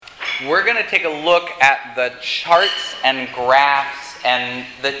we're going to take a look at the charts and graphs and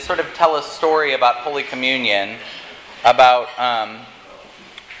that sort of tell a story about Holy Communion, about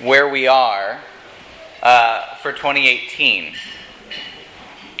where we are for 2018.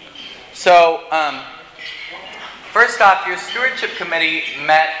 So, first off, your stewardship committee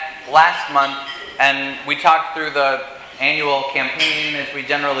met last month, and we talked through the annual campaign, as we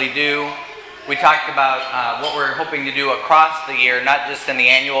generally do. We talked about what we're hoping to do across the year, not just in the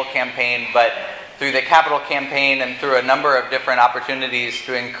annual campaign, but through the capital campaign and through a number of different opportunities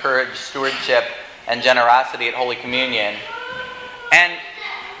to encourage stewardship and generosity at Holy Communion. And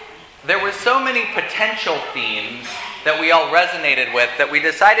there were so many potential themes that we all resonated with that we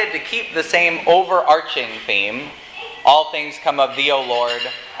decided to keep the same overarching theme, all things come of thee, O Lord,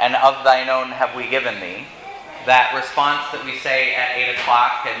 and of thine own have we given thee. That response that we say at 8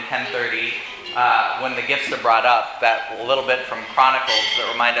 o'clock and 10:30 when the gifts are brought up, that little bit from Chronicles that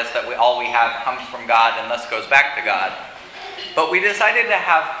remind us that all we have comes from God and thus goes back to God. But we decided to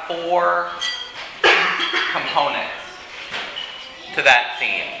have 4 components to that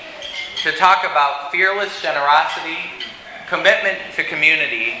theme. To talk about fearless generosity, commitment to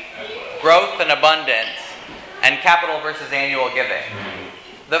community, growth and abundance, and capital versus annual giving.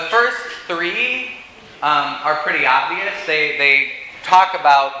 The first 3 are pretty obvious. They talk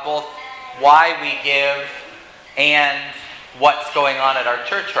about both why we give and what's going on at our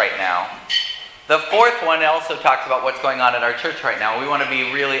church right now. The fourth one also talks about what's going on at our church right now. We want to be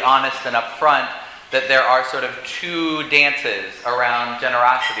really honest and upfront that there are sort of 2 dances around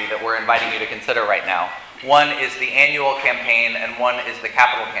generosity that we're inviting you to consider right now. One is the annual campaign and one is the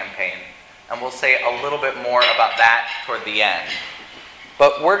capital campaign. And we'll say a little bit more about that toward the end.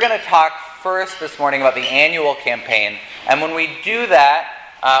 But we're going to talk first this morning about the annual campaign. And when we do that,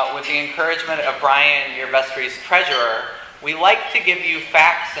 with the encouragement of Brian, your vestry's treasurer, we like to give you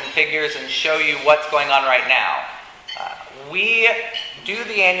facts and figures and show you what's going on right now. We do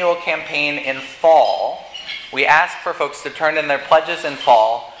the annual campaign in fall. We ask for folks to turn in their pledges in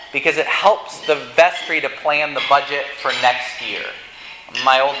fall because it helps the vestry to plan the budget for next year.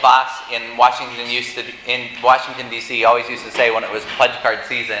 My old boss in Washington D.C. always used to say when it was pledge card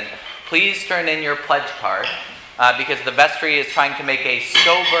season, please turn in your pledge card because the vestry is trying to make a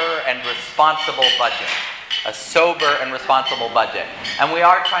sober and responsible budget. A sober and responsible budget. And we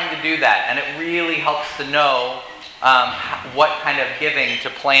are trying to do that, and it really helps to know what kind of giving to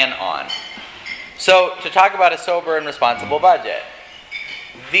plan on. So, to talk about a sober and responsible budget.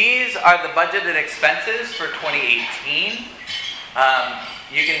 These are the budgeted expenses for 2018.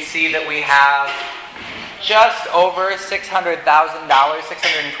 You can see that we have just over $600,000,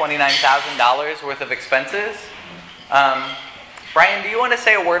 $629,000 worth of expenses. Brian, do you want to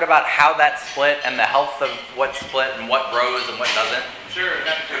say a word about how that's split and the health of what's split and what grows and what doesn't? Sure,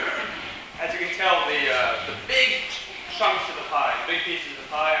 happy to. As you can tell, the big chunks of the pie, the big pieces of the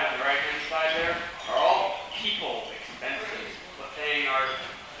pie on the right-hand side there, are all people expenses. Paying our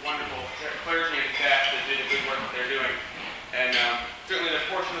wonderful clergy and staff that do the good work that they're doing. And certainly a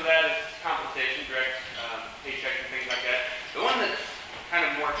portion of that is compensation, direct paychecks and things like that. The one that's kind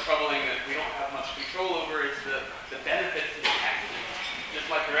of more troubling that we don't have much control over is the benefits and taxes. Just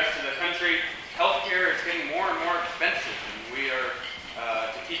like the rest of the country, healthcare is getting more and more expensive. And we are,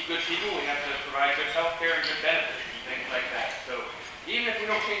 to keep good people, we have to provide good healthcare and good benefits and things like that. So even if we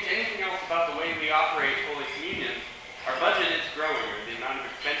don't change anything else about the way we operate Holy Communion, our budget is growing, or the amount of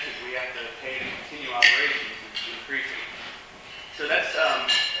expenses we have to pay to continue operations is increasing. So that's,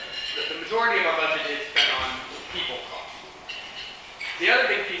 the majority of our budget is spent on people costs. The other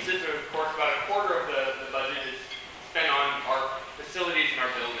big pieces are, of course, about a quarter of the budget is spent on our facilities and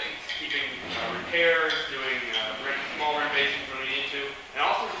our buildings, keeping repairs, doing small renovations when we need to, and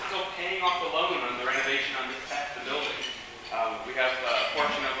also just still paying off the loan on the renovation on this half of the building. We have a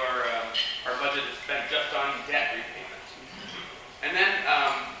portion of our budget is spent just on debt repayments. And then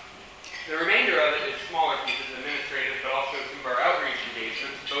the remainder of it is smaller pieces, administrative, but also some of our outreach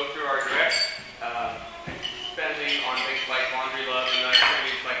engagements, both through our direct spending on things like Laundry Love and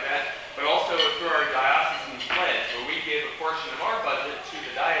activities like that, but also through our diocesan pledge, where we give a portion of our budget to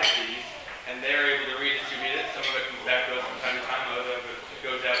the diocese, and they're able to redistribute it. Some of it comes back to us from time to time, other of it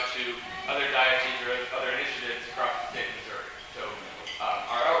goes out to other dioceses or other initiatives across the state of Missouri. So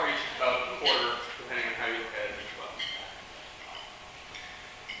our outreach is about a quarter, depending on how you look at it as well.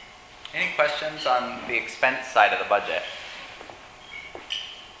 Any questions on the expense side of the budget?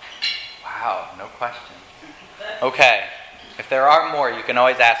 Wow, no questions. Okay, if there are more, you can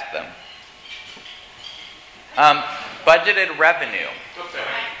always ask them. Budgeted revenue.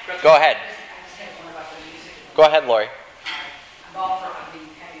 Go ahead. Go ahead, Lori. I'm all for having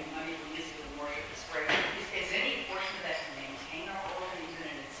money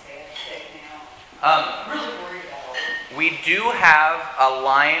Really worried about all of it. We do have a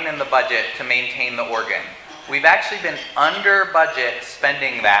line in the budget to maintain the organ. We've actually been under budget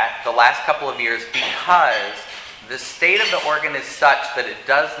spending that the last couple of years because the state of the organ is such that it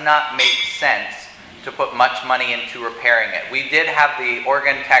does not make sense to put much money into repairing it. We did have the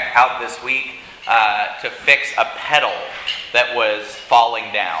organ tech out this week to fix a pedal that was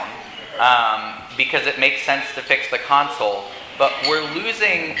falling down because it makes sense to fix the console. But we're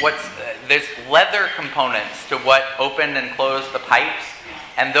losing there's leather components to what open and close the pipes,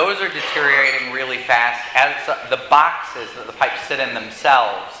 and those are deteriorating really fast. As the boxes that the pipes sit in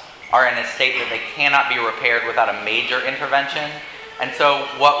themselves are in a state that they cannot be repaired without a major intervention. And so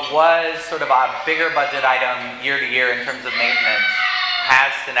what was sort of a bigger budget item year to year in terms of maintenance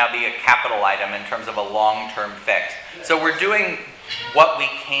has to now be a capital item in terms of a long-term fix. So we're doing what we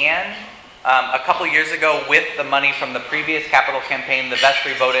can. A couple years ago, with the money from the previous capital campaign, the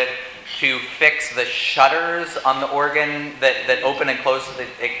vestry voted to fix the shutters on the organ that open and close so that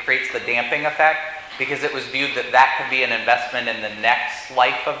it creates the damping effect, because it was viewed that that could be an investment in the next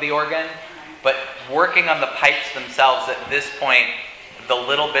life of the organ. But working on the pipes themselves at this point, the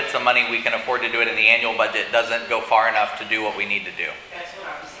little bits of money we can afford to do it in the annual budget doesn't go far enough to do what we need to do. That's what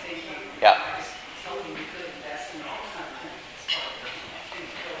I was thinking. Yeah. Something we could invest in all something.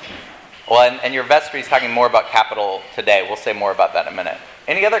 Well, and your vestry is talking more about capital today. We'll say more about that in a minute.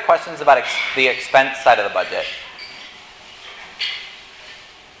 Any other questions about the expense side of the budget?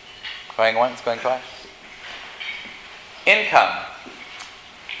 Going once, going twice. Income.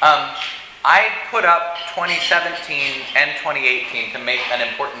 I put up 2017 and 2018 to make an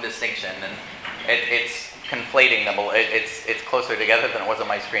important distinction, and it's conflating them. It's closer together than it was on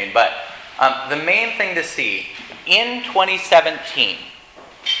my screen. But the main thing to see, in 2017,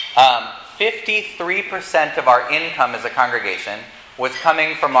 53% of our income as a congregation was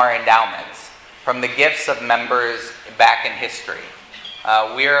coming from our endowments, from the gifts of members back in history.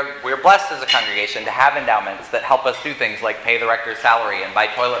 We're blessed as a congregation to have endowments that help us do things like pay the rector's salary and buy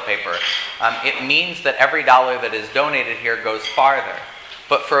toilet paper. It means that every dollar that is donated here goes farther.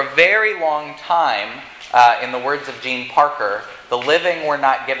 But for a very long time, in the words of Gene Parker, the living were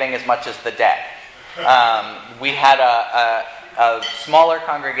not giving as much as the dead. We had a smaller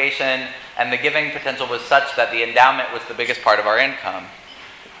congregation, and the giving potential was such that the endowment was the biggest part of our income.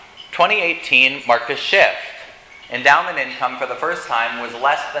 2018 marked a shift. Endowment income for the first time was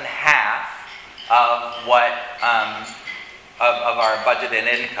less than half of what of our budgeted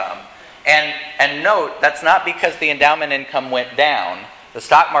income. And note, that's not because the endowment income went down. The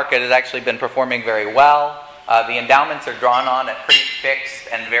stock market has actually been performing very well. The endowments are drawn on at pretty fixed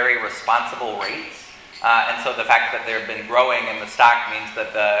and very responsible rates. And so the fact that they've been growing in the stock means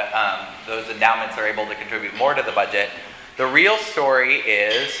that those endowments are able to contribute more to the budget. The real story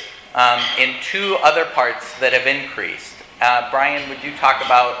is in two other parts that have increased. Brian, would you talk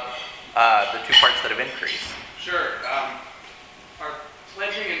about the two parts that have increased? Sure. Our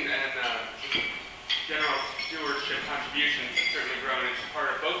pledging and general stewardship contributions have certainly grown as part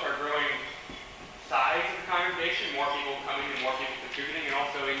of both our growing size of the congregation, more people coming and more people contributing, and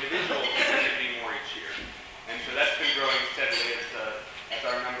also individuals contributing more each year. And so that's been growing steadily as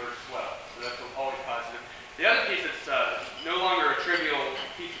our numbers swell. So that's always positive. The other piece that's no longer a trivial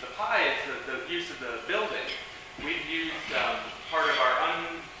piece of the pie is the use of the building. We've used part of our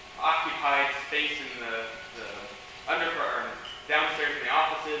unoccupied space in the downstairs in the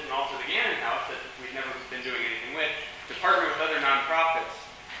offices and also the Gannon House that we've never been doing anything with to partner with other nonprofits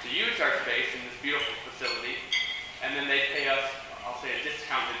to use our space in this beautiful facility, and then they pay us, I'll say, a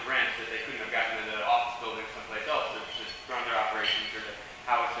discounted rent that they couldn't have gotten in the office building someplace else to run their operations or to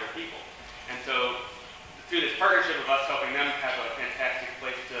house their people. And so through this partnership of us helping them have a fantastic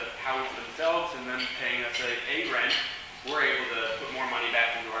place to house themselves and them paying us a rent, we're able to put more money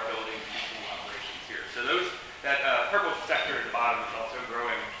back into our building and continue operations here. So that purple sector at the bottom is also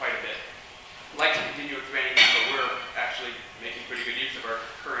growing quite a bit. I'd like to continue expanding that, but we're actually making pretty good use of our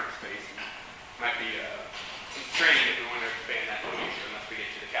current space. And might be constraining if we want to expand that in the future unless we get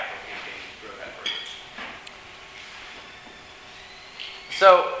to the capital campaign and grow that further.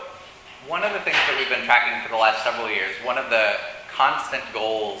 So, one of the things that we've been tracking for the last several years, one of the constant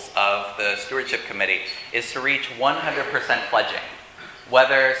goals of the stewardship committee is to reach 100% pledging.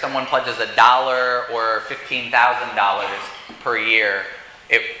 Whether someone pledges $1 or $15,000 per year,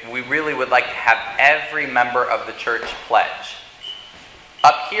 we really would like to have every member of the church pledge.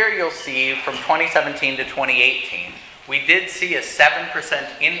 Up here you'll see from 2017 to 2018, we did see a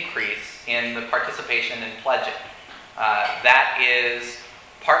 7% increase in the participation in pledging. That is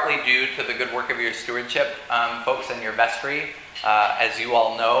partly due to the good work of your stewardship folks in your vestry. As you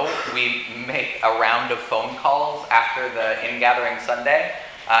all know, we make a round of phone calls after the in-gathering Sunday,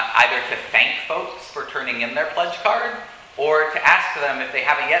 either to thank folks for turning in their pledge card, or to ask them if they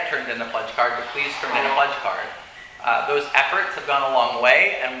haven't yet turned in a pledge card to please turn in a pledge card. Those efforts have gone a long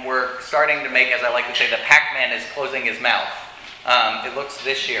way, and we're starting to make, as I like to say, the Pac-Man is closing his mouth. It looks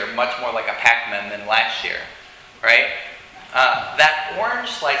this year much more like a Pac-Man than last year, right? That orange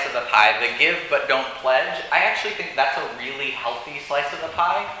slice of the pie, the give but don't pledge, I actually think that's a really healthy slice of the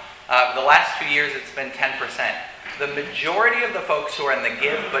pie. The last 2 years it's been 10%. The majority of the folks who are in the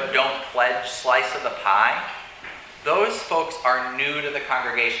give but don't pledge slice of the pie, those folks are new to the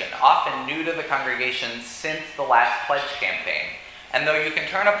congregation, often new to the congregation since the last pledge campaign. And though you can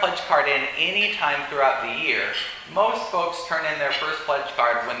turn a pledge card in any time throughout the year, most folks turn in their first pledge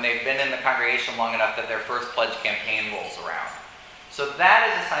card when they've been in the congregation long enough that their first pledge campaign rolls around. So that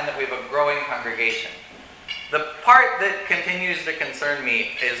is a sign that we have a growing congregation. The part that continues to concern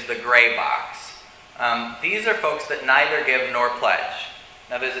me is the gray box. These are folks that neither give nor pledge.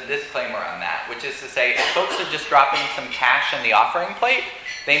 Now there's a disclaimer on that, which is to say if folks are just dropping some cash in the offering plate,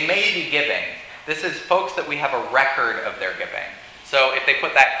 they may be giving. This is folks that we have a record of their giving. So if they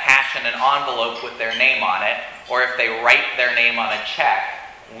put that cash in an envelope with their name on it, or if they write their name on a check,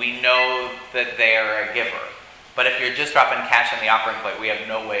 we know that they are a giver. But if you're just dropping cash in the offering plate, we have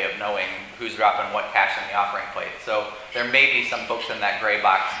no way of knowing who's dropping what cash in the offering plate. So there may be some folks in that gray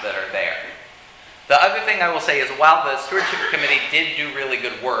box that are there. The other thing I will say is while the stewardship committee did do really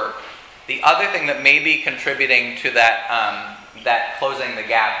good work, the other thing that may be contributing to that, that closing the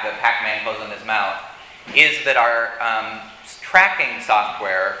gap, the Pac-Man closing his mouth, is that our tracking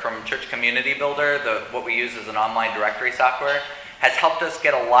software from Church Community Builder, what we use as an online directory software, has helped us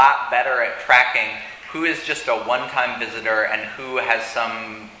get a lot better at tracking who is just a one-time visitor and who has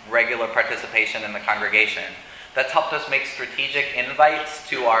some regular participation in the congregation. That's helped us make strategic invites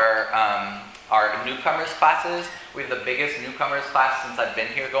to our newcomers classes. We have the biggest newcomers class since I've been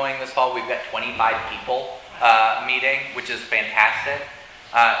here going this fall. We've got 25 people meeting, which is fantastic.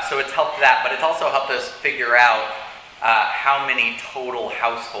 So it's helped that, but it's also helped us figure out how many total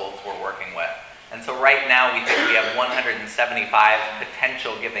households we're working with. And so right now we think we have 175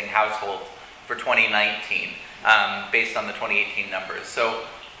 potential giving households for 2019 based on the 2018 numbers. So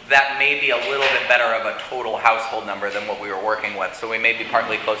that may be a little bit better of a total household number than what we were working with. So we may be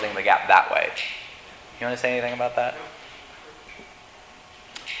partly closing the gap that way. You want to say anything about that?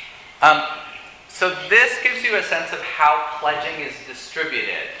 So this gives you a sense of how pledging is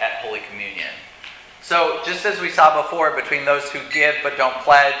distributed at Holy Communion. So just as we saw before, between those who give but don't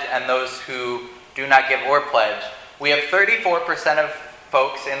pledge and those who do not give or pledge, we have 34% of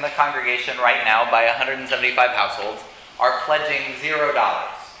folks in the congregation right now, by 175 households, are pledging $0.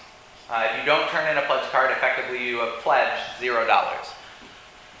 If you don't turn in a pledge card, effectively you have pledged $0.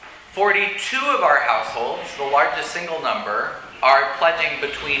 42 of our households, the largest single number, are pledging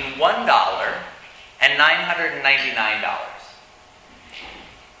between $1 and $999.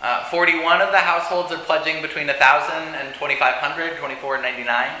 41 of the households are pledging between $1,000 and $2,500,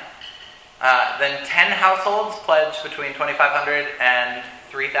 $2,499. Then 10 households pledge between $2,500 and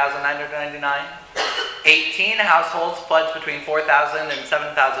 $3,999. 18 households pledge between $4,000 and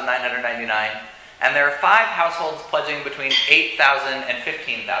 $7,999. And there are 5 households pledging between $8,000 and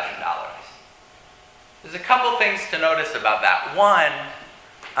 $15,000. There's a couple things to notice about that. One,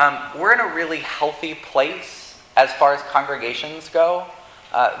 we're in a really healthy place as far as congregations go.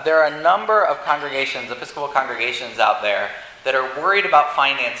 There are a number of congregations, Episcopal congregations out there, that are worried about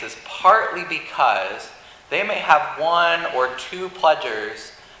finances, partly because they may have 1 or 2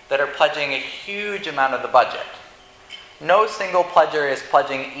 pledgers that are pledging a huge amount of the budget. No single pledger is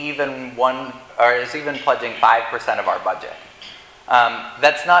pledging even pledging 5% of our budget.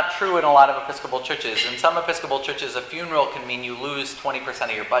 That's not true in a lot of Episcopal churches. In some Episcopal churches, a funeral can mean you lose 20%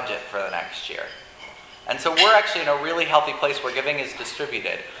 of your budget for the next year. And so we're actually in a really healthy place where giving is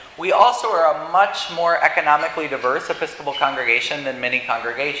distributed. We also are a much more economically diverse Episcopal congregation than many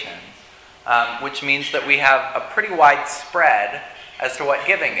congregations, which means that we have a pretty wide spread as to what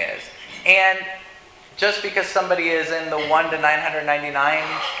giving is. And just because somebody is in the $1 to $999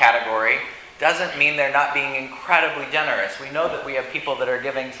 category doesn't mean they're not being incredibly generous. We know that we have people that are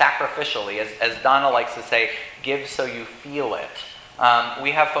giving sacrificially. As Donna likes to say, give so you feel it.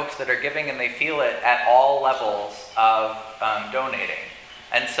 We have folks that are giving and they feel it at all levels of donating.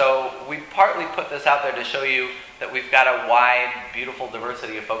 And so we partly put this out there to show you that we've got a wide, beautiful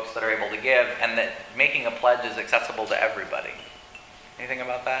diversity of folks that are able to give and that making a pledge is accessible to everybody. Anything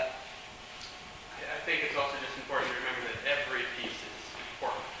about that? Yeah, I think it's also just important to remember that every piece is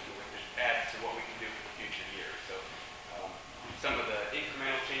important.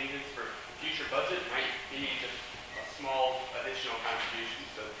 contributions.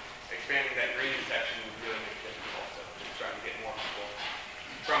 So expanding that green section would really make a difference also. Just trying to get more people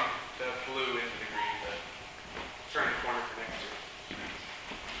from the blue into the green to turn the corner for next year.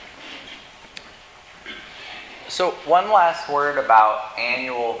 So one last word about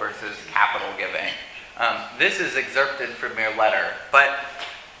annual versus capital giving. This is excerpted from your letter, but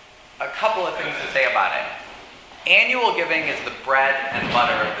a couple of things to say about it. Annual giving is the bread and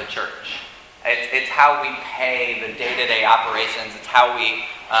butter of the church. It's how we pay the day-to-day operations. It's how we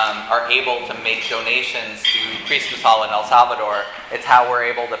are able to make donations to Cristosal in El Salvador. It's how we're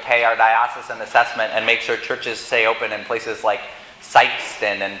able to pay our diocesan assessment and make sure churches stay open in places like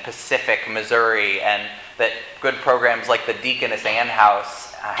Sikeston and Pacific, Missouri, and that good programs like the Deaconess Ann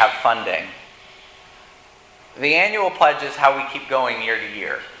House have funding. The annual pledge is how we keep going year to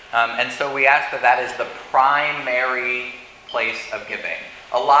year. And so we ask that is the primary place of giving.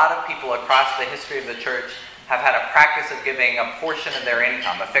 A lot of people across the history of the church have had a practice of giving a portion of their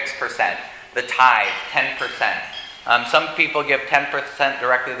income, a fixed percent, the tithe, 10%. Some people give 10%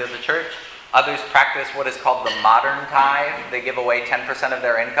 directly to the church. Others practice what is called the modern tithe. They give away 10% of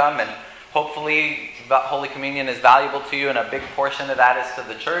their income, and hopefully Holy Communion is valuable to you, and a big portion of that is to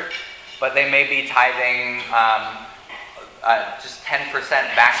the church. But they may be tithing just 10%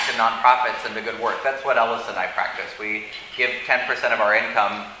 back to nonprofits and to good work. That's what Ellis and I practice. We give 10% of our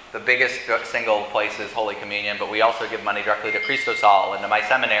income. The biggest single place is Holy Communion, but we also give money directly to Cristosal and to my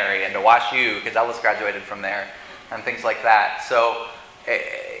seminary and to Wash U, because Ellis graduated from there, and things like that. So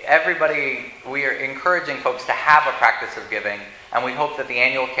everybody, we are encouraging folks to have a practice of giving, and we hope that the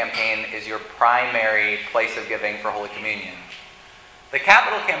annual campaign is your primary place of giving for Holy Communion. The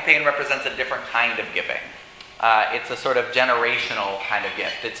capital campaign represents a different kind of giving. It's a sort of generational kind of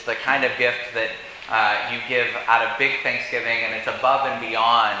gift. It's the kind of gift that you give out of big Thanksgiving, and it's above and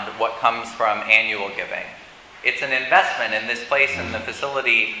beyond what comes from annual giving. It's an investment in this place, in the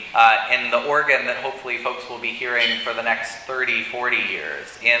facility, in the organ that hopefully folks will be hearing for the next 30, 40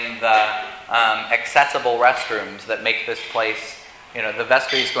 years, in the accessible restrooms that make this place. The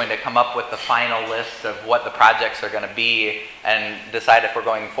vestry is going to come up with the final list of what the projects are going to be and decide if we're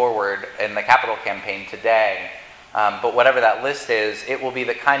going forward in the capital campaign today. But whatever that list is, it will be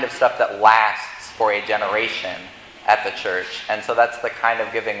the kind of stuff that lasts for a generation at the church. And so that's the kind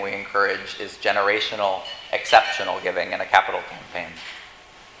of giving we encourage, is generational, exceptional giving in a capital campaign.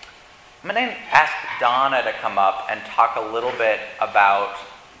 I'm going to ask Donna to come up and talk a little bit about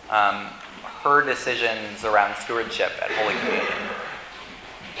her decisions around stewardship at Holy Communion.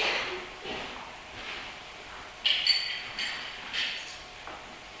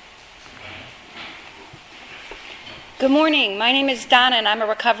 Good morning. My name is Donna, and I'm a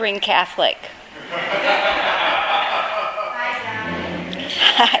recovering Catholic.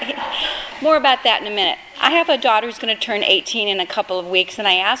 Hi. More about that in a minute. I have a daughter who's going to turn 18 in a couple of weeks, and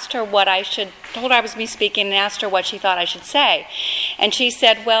I asked her told her I was speaking, and asked her what she thought I should say. And she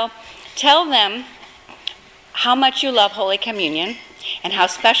said, well, tell them how much you love Holy Communion and how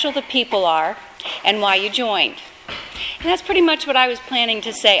special the people are and why you joined. And that's pretty much what I was planning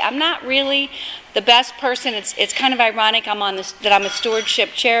to say. I'm not really the best person. It's kind of ironic that I'm a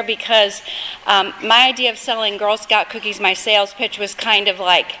stewardship chair, because my idea of selling Girl Scout cookies, my sales pitch was kind of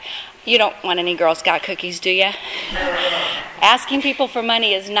like, you don't want any Girl Scout cookies, do you? Asking people for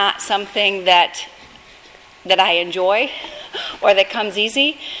money is not something that I enjoy or that comes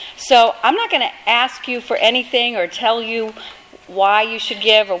easy. So I'm not going to ask you for anything or tell you why you should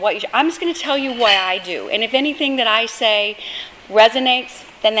give or what you should. I'm just going to tell you why I do. And if anything that I say resonates,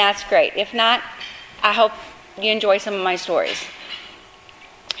 then that's great. If not, I hope you enjoy some of my stories.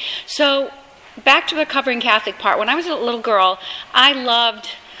 So back to the recovering Catholic part. When I was a little girl, I loved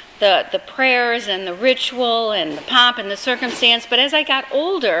the prayers and the ritual and the pomp and the circumstance. But as I got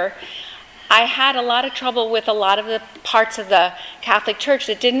older, I had a lot of trouble with a lot of the parts of the Catholic Church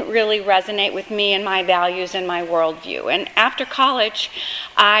that didn't really resonate with me and my values and my worldview. And after college,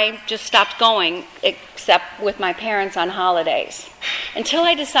 I just stopped going, except with my parents on holidays, until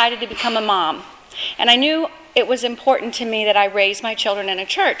I decided to become a mom. And I knew it was important to me that I raise my children in a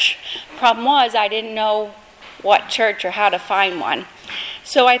church. Problem was, I didn't know what church or how to find one.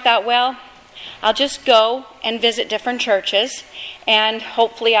 So I thought, well, I'll just go and visit different churches, and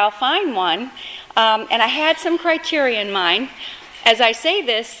hopefully I'll find one. And I had some criteria in mind. As I say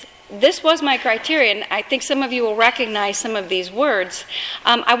this was my criteria, and I think some of you will recognize some of these words.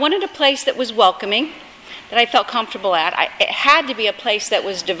 I wanted a place that was welcoming, that I felt comfortable at. It had to be a place that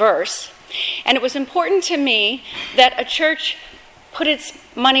was diverse. And it was important to me that a church put its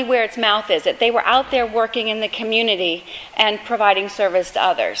money where its mouth is, that they were out there working in the community and providing service to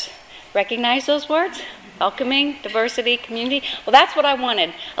others. Recognize those words? welcoming, diversity, community. Well, that's what I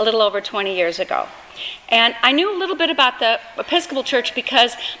wanted a little over 20 years ago. And I knew a little bit about the Episcopal Church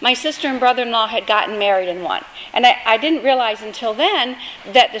because my sister and brother-in-law had gotten married in one. And I didn't realize until then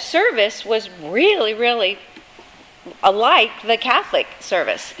that the service was really, really alike the Catholic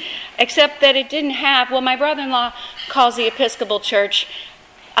service, except that it didn't have, well, my brother-in-law calls the Episcopal Church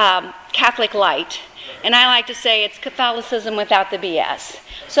Catholic Light, and I like to say it's Catholicism without the BS.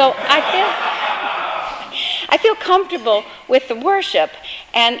 So I feel comfortable with the worship,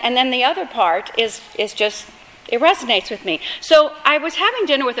 and then the other part is just, it resonates with me. So I was having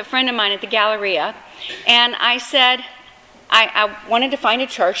dinner with a friend of mine at the Galleria, and I said, I wanted to find a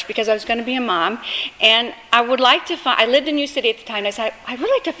church because I was going to be a mom, and I would like to find, I lived in U City at the time, and I said, I'd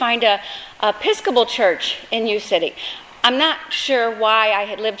really like to find a Episcopal church in U City. I'm not sure why I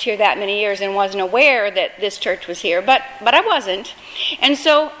had lived here that many years and wasn't aware that this church was here, but I wasn't. And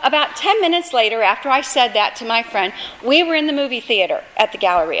so about 10 minutes later, after I said that to my friend, we were in the movie theater at the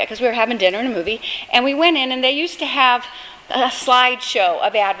Galleria because we were having dinner and a movie, and we went in, and they used to have a slideshow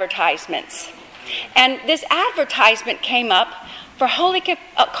of advertisements. And this advertisement came up for Holy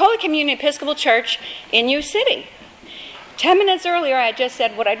Communion Episcopal Church in U City. 10 minutes earlier, I had just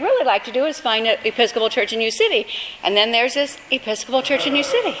said, what I'd really like to do is find an Episcopal church in U City. And then there's this Episcopal church in U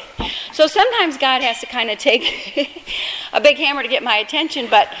City. So sometimes God has to kind of take a big hammer to get my attention,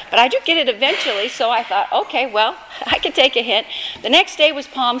 but I do get it eventually, so I thought, okay, well, I could take a hint. The next day was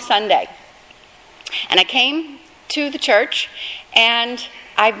Palm Sunday. And I came to the church, and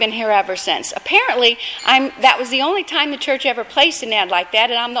I've been here ever since. Apparently, that was the only time the church ever placed an ad like that,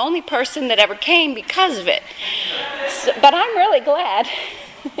 and I'm the only person that ever came because of it. But I'm really glad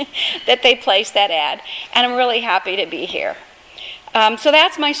that they placed that ad, and I'm really happy to be here. So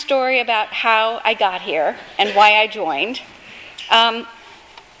that's my story about how I got here and why I joined.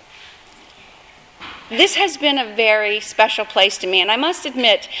 This has been a very special place to me, and I must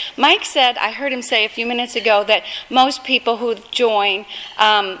admit, Mike said, I heard him say a few minutes ago that most people who join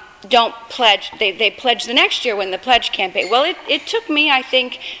don't pledge, they pledge the next year when the pledge campaign. Well, it took me, I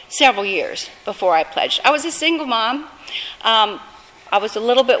think, several years before I pledged. I was a single mom. I was a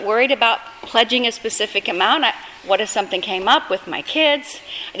little bit worried about pledging a specific amount. What if something came up with my kids?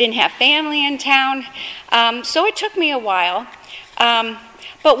 I didn't have family in town. So it took me a while.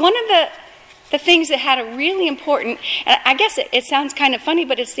 But one of the things that had a really important, and I guess it sounds kind of funny,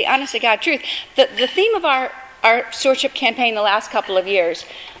 but it's the honest to God truth. The theme of our stewardship campaign the last couple of years,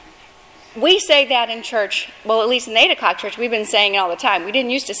 we say that in church, well, at least in the 8 o'clock church, we've been saying it all the time. We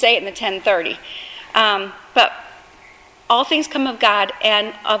didn't used to say it in the 10:30. But all things come of God,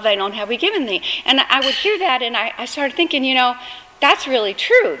 and of thine own have we given thee. And I would hear that, and I started thinking, that's really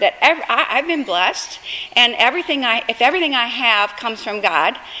true, that I've been blessed, and if everything I have comes from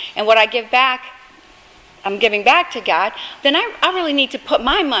God, and what I give back, I'm giving back to God, then I really need to put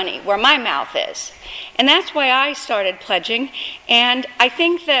my money where my mouth is. And that's why I started pledging, and I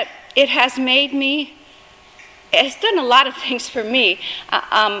think that it has it's done a lot of things for me,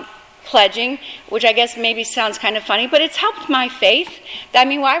 pledging, which I guess maybe sounds kind of funny, but it's helped my faith.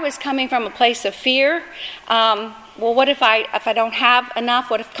 I was coming from a place of fear. Well, what if I don't have enough?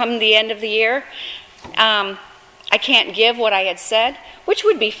 What if come the end of the year, I can't give what I had said? Which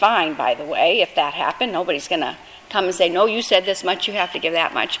would be fine, by the way, if that happened. Nobody's going to come and say, no, you said this much, you have to give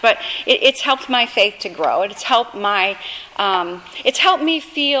that much. But it's helped my faith to grow. It's helped me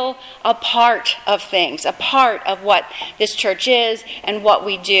feel a part of things, a part of what this church is and what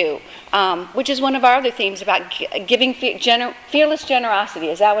we do, which is one of our other themes about giving fearless generosity.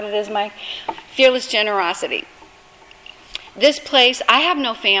 Is that what it is, Mike? Fearless generosity. This place, I have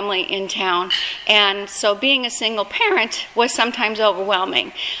no family in town, and so being a single parent was sometimes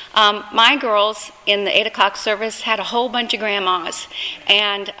overwhelming. My girls in the 8 o'clock service had a whole bunch of grandmas,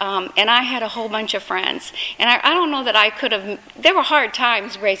 and I had a whole bunch of friends. And I don't know that I could have, there were hard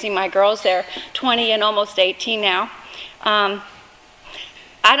times raising my girls. They're 20 and almost 18 now. I'm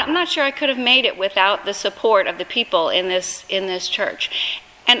not sure I could have made it without the support of the people in this church.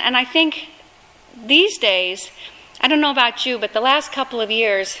 And I think these days, I don't know about you, but the last couple of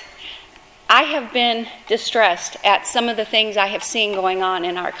years, I have been distressed at some of the things I have seen going on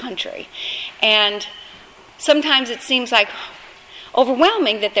in our country. And sometimes it seems like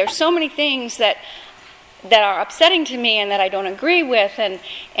overwhelming that there's so many things that are upsetting to me and that I don't agree with, and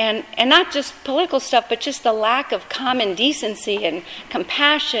not just political stuff, but just the lack of common decency and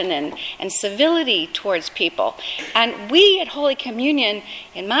compassion and civility towards people. And we at Holy Communion,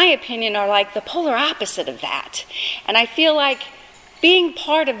 in my opinion, are like the polar opposite of that. And I feel like being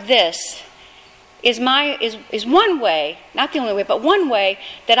part of this is one way, not the only way, but one way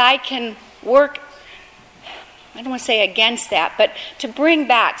that I can work I don't want to say against that, but to bring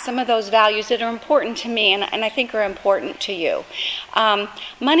back some of those values that are important to me and I think are important to you.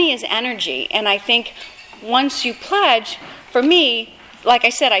 Money is energy, and I think once you pledge, for me, like I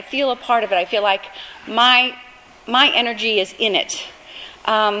said, I feel a part of it. I feel like my energy is in it.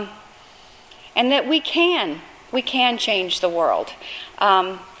 And that we can change the world.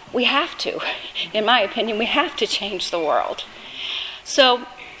 We have to. In my opinion, we have to change the world. So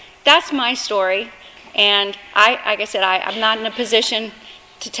that's my story. And like I said, I'm not in a position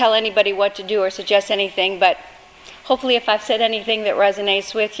to tell anybody what to do or suggest anything, but hopefully if I've said anything that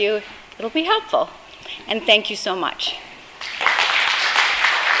resonates with you, it'll be helpful. And thank you so much.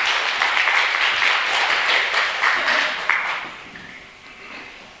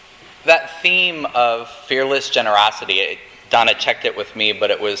 That theme of fearless generosity, Donna checked it with me,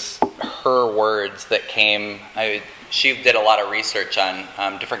 but it was her words that came. She did a lot of research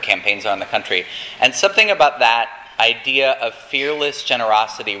on different campaigns around the country. And something about that idea of fearless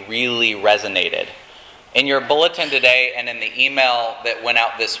generosity really resonated. In your bulletin today and in the email that went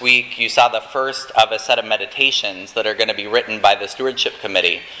out this week, you saw the first of a set of meditations that are going to be written by the Stewardship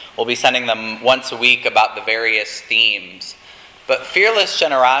Committee. We'll be sending them once a week about the various themes. But fearless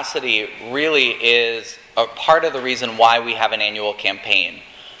generosity really is a part of the reason why we have an annual campaign.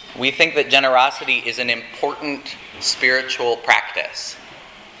 We think that generosity is an important spiritual practice.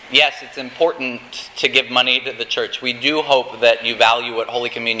 Yes, it's important to give money to the church. We do hope that you value what Holy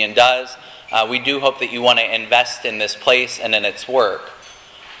Communion does. We do hope that you want to invest in this place and in its work.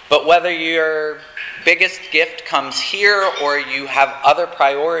 But whether your biggest gift comes here or you have other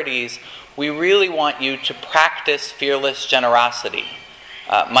priorities, we really want you to practice fearless generosity.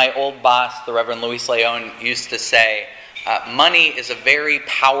 My old boss, the Reverend Luis Leon, used to say, money is a very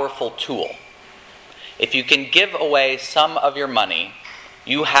powerful tool. If you can give away some of your money,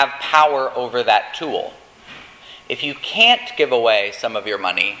 you have power over that tool. If you can't give away some of your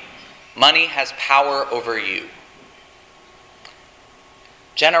money, money has power over you.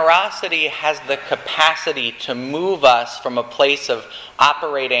 Generosity has the capacity to move us from a place of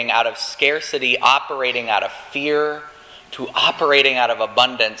operating out of scarcity, operating out of fear, to operating out of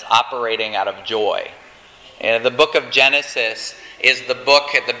abundance, operating out of joy. The book of Genesis is the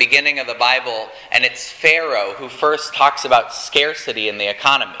book at the beginning of the Bible, and it's Pharaoh who first talks about scarcity in the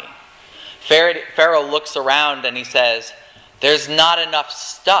economy. Pharaoh looks around and he says, "There's not enough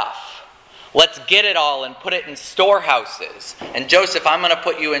stuff. Let's get it all and put it in storehouses. And Joseph, I'm going to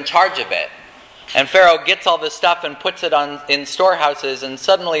put you in charge of it." And Pharaoh gets all this stuff and puts it in storehouses, and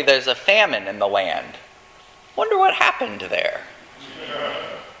suddenly there's a famine in the land. Wonder what happened there.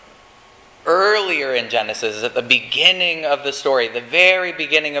 Earlier in Genesis, at the beginning of the story, the very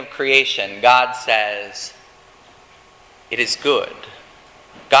beginning of creation, God says, "It is good."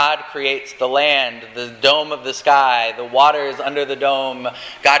 God creates the land, the dome of the sky, the waters under the dome.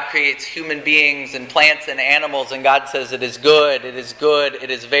 God creates human beings and plants and animals, and God says it is good, it is good, it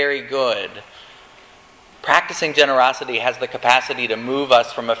is very good. Practicing generosity has the capacity to move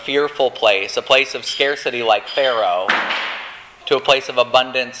us from a fearful place, a place of scarcity like Pharaoh, to a place of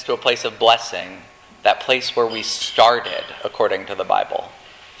abundance, to a place of blessing, that place where we started, according to the Bible.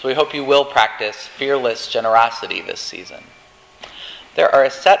 So we hope you will practice fearless generosity this season. There are a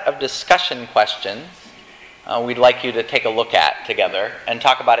set of discussion questions we'd like you to take a look at together and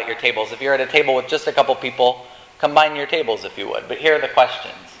talk about at your tables. If you're at a table with just a couple people, combine your tables if you would. But here are the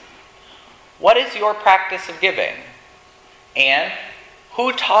questions. What is your practice of giving? And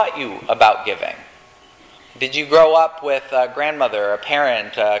who taught you about giving? Did you grow up with a grandmother, a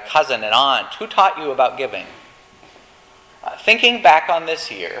parent, a cousin, an aunt? Who taught you about giving? Thinking back on this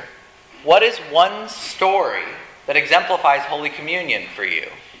year, what is one story that exemplifies Holy Communion for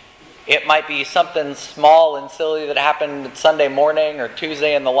you? It might be something small and silly that happened Sunday morning or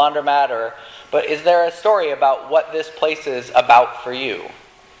Tuesday in the laundromat, but is there a story about what this place is about for you?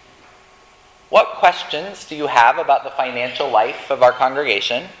 What questions do you have about the financial life of our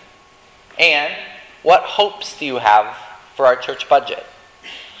congregation? And what hopes do you have for our church budget?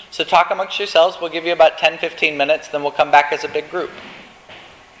 So talk amongst yourselves. We'll give you about 10-15 minutes, then we'll come back as a big group.